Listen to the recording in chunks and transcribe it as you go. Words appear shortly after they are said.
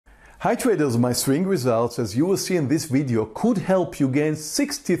Hi traders, my swing results, as you will see in this video, could help you gain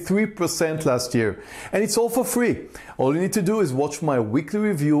 63% last year. And it's all for free. All you need to do is watch my weekly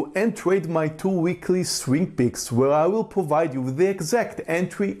review and trade my 2 weekly swing picks, where I will provide you with the exact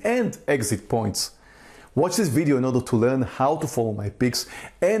entry and exit points. Watch this video in order to learn how to follow my picks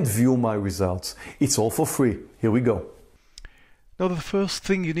and view my results. It's all for free. Here we go. Now the first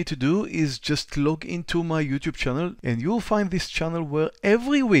thing you need to do is just log into my YouTube channel, and you'll find this channel where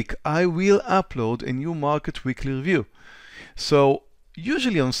every week I will upload a new market weekly review. So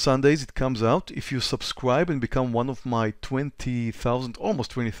usually on Sundays it comes out. If you subscribe and become one of my 20,000, almost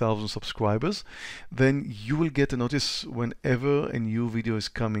 20,000 subscribers, then you will get a notice whenever a new video is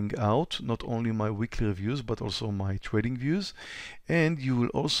coming out, not only my weekly reviews but also my trading views. And you will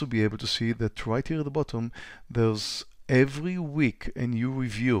also be able to see that right here at the bottom there's every week a new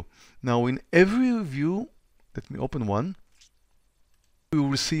review. Now in every review, let me open one, you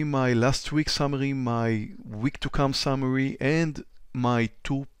will see my last week summary, my week to come summary, and my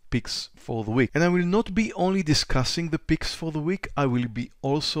 2 picks for the week. And I will not be only discussing the picks for the week, I will be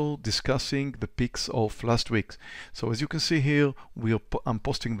also discussing the picks of last week. So as you can see here, I'm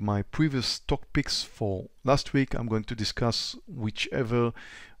posting my previous stock picks for last week. I'm going to discuss whichever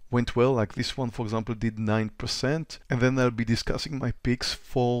went well, like this one for example did 9%, and then I'll be discussing my picks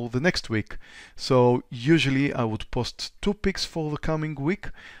for the next week. So usually I would post 2 picks for the coming week.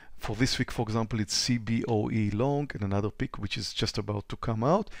 For this week, for example, it's CBOE long and another pick which is just about to come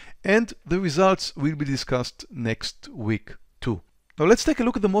out, and the results will be discussed next week too. Now let's take a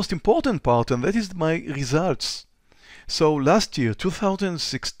look at the most important part, and that is my results. So last year,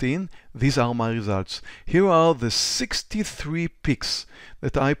 2016, these are my results. Here are the 63 picks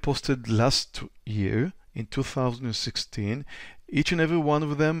that I posted last year in 2016, each and every one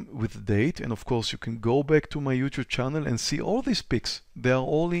of them with date. And of course you can go back to my YouTube channel and see all these picks. They are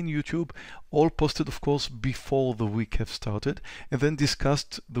all in YouTube, all posted of course before the week have started, and then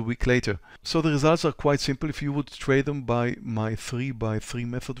discussed the week later. So the results are quite simple. If you would trade them by my 3x3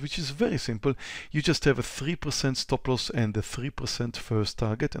 method, which is very simple, you just have a 3% stop loss and a 3% first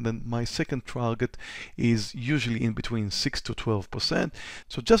target, and then my second target is usually in between 6 to 12%.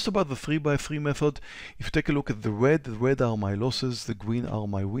 So just about the 3x3 method, if you take a look at the red are my losses, the green are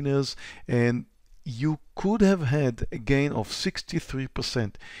my winners, and you could have had a gain of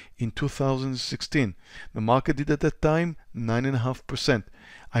 63% in 2016. The market did at that time 9.5%.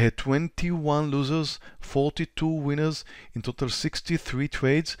 I had 21 losers, 42 winners, in total 63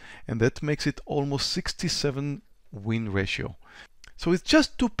 trades, and that makes it almost 67 win ratio. So it's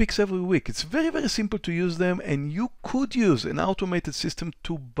just 2 picks every week. It's very simple to use them, and you could use an automated system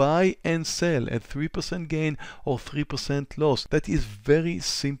to buy and sell at 3% gain or 3% loss. That is very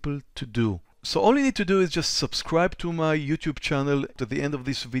simple to do. So all you need to do is just subscribe to my YouTube channel. At the end of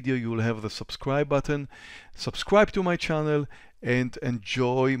this video you will have the subscribe button. Subscribe to my channel and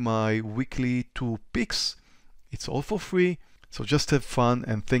enjoy my weekly 2 picks. It's all for free, so just have fun,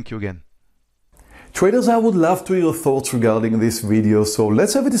 and thank you again. Traders, I would love to hear your thoughts regarding this video, so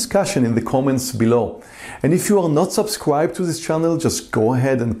let's have a discussion in the comments below. And if you are not subscribed to this channel, just go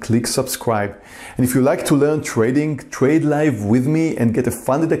ahead and click subscribe. And if you like to learn trading, trade live with me and get a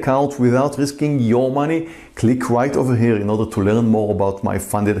funded account without risking your money, click right over here in order to learn more about my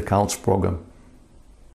funded accounts program.